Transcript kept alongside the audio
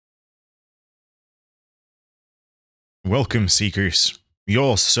Welcome, seekers.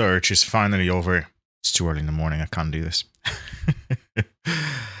 Your search is finally over. It's too early in the morning, I can't do this.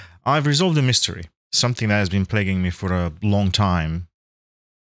 I've resolved a mystery, something that has been plaguing me for a long time.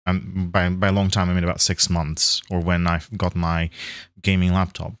 And by long time, I mean about 6 months, or when I got my gaming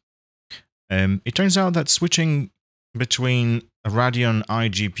laptop. It turns out that switching between a Radeon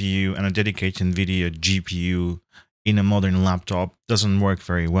iGPU and a dedicated Nvidia GPU in a modern laptop doesn't work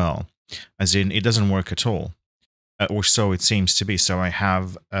very well. As in, it doesn't work at all. Or so it seems to be. So I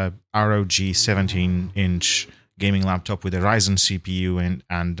have a ROG 17-inch gaming laptop with a Ryzen CPU and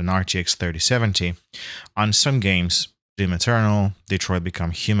an RTX 3070. On some games, Doom Eternal, Detroit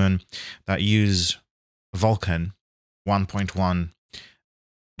Become Human, that use Vulkan 1.1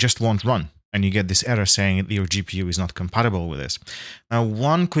 just won't run. And you get this error saying that your GPU is not compatible with this. Now,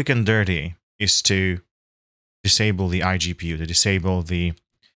 one quick and dirty is to disable the iGPU, to disable the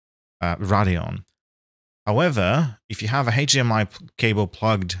Radeon. However, if you have a HDMI cable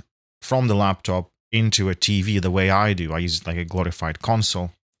plugged from the laptop into a TV the way I do, I use like a glorified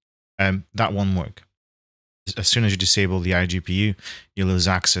console, that won't work. As soon as you disable the iGPU, you lose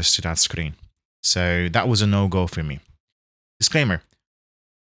access to that screen. So that was a no-go for me. Disclaimer.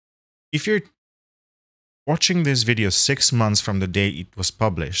 If you're watching this video 6 months from the day it was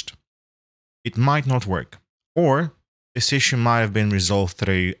published, it might not work. Or this issue might have been resolved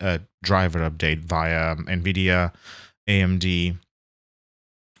through a driver update via Nvidia, AMD,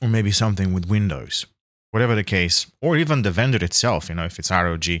 or maybe something with Windows. Whatever the case, or even the vendor itself, you know, if it's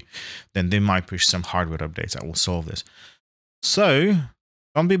ROG, then they might push some hardware updates that will solve this. So,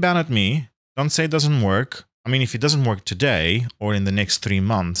 don't be bad at me. Don't say it doesn't work. I mean, if it doesn't work today or in the next 3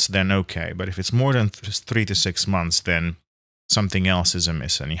 months, then okay. But if it's more than 3 to 6 months, then something else is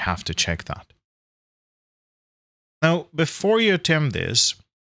amiss and you have to check that. Now, before you attempt this,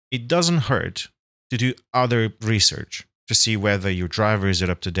 it doesn't hurt to do other research to see whether your drivers are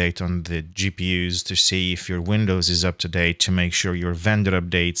up to date on the GPUs, to see if your Windows is up to date, to make sure your vendor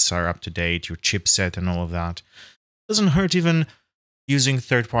updates are up to date, your chipset and all of that. It doesn't hurt even using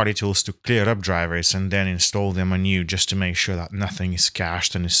third-party tools to clear up drivers and then install them anew just to make sure that nothing is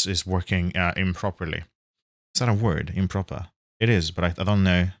cached and is working improperly. Is that a word? Improper? It is, but I don't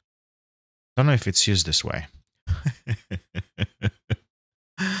know. I don't know if it's used this way.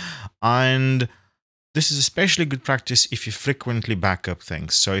 And this is especially good practice if you frequently back up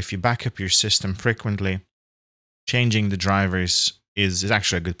things. So if you back up your system frequently, changing the drivers is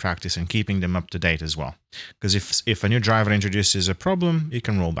actually a good practice and keeping them up to date as well. Because if a new driver introduces a problem, you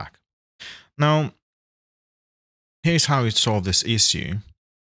can roll back. Now, here's how you solve this issue.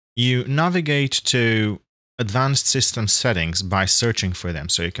 You navigate to advanced system settings by searching for them.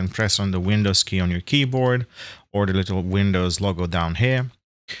 So you can press on the Windows key on your keyboard or the little Windows logo down here.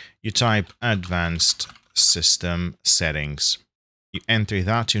 You type advanced system settings. You enter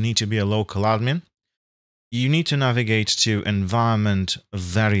that. You need to be a local admin. You need to navigate to environment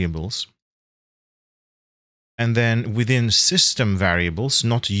variables. And then within system variables,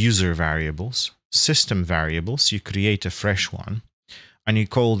 not user variables, system variables, you create a fresh one and you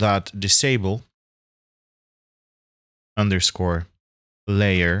call that disable _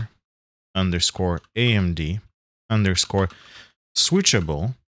 layer _ AMD _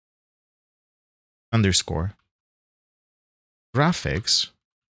 switchable _ graphics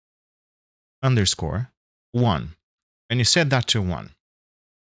 _1. And you set that to 1.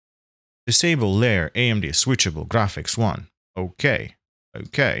 Disable layer AMD switchable graphics 1. Okay.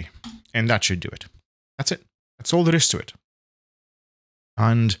 Okay. And that should do it. That's it. That's all there is to it.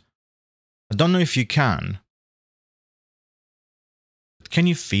 And I don't know if you can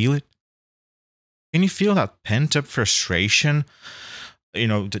you feel it? Can you feel that pent-up frustration? You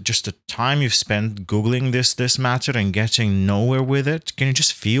know, just the time you've spent Googling this matter and getting nowhere with it? Can you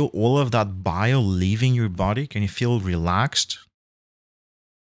just feel all of that bile leaving your body? Can you feel relaxed?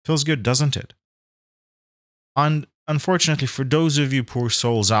 Feels good, doesn't it? And unfortunately, for those of you poor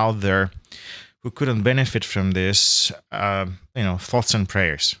souls out there who couldn't benefit from this, you know, thoughts and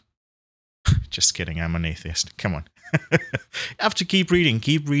prayers. Just kidding, I'm an atheist. Come on. You have to keep reading,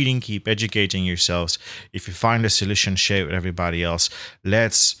 keep educating yourselves. If you find a solution, share it with everybody else.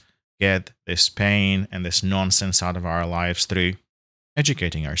 Let's get this pain and this nonsense out of our lives through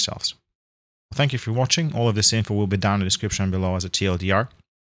educating ourselves. Thank you for watching. All of this info will be down in the description below as a TLDR.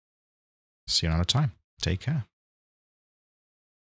 See you another time. Take care.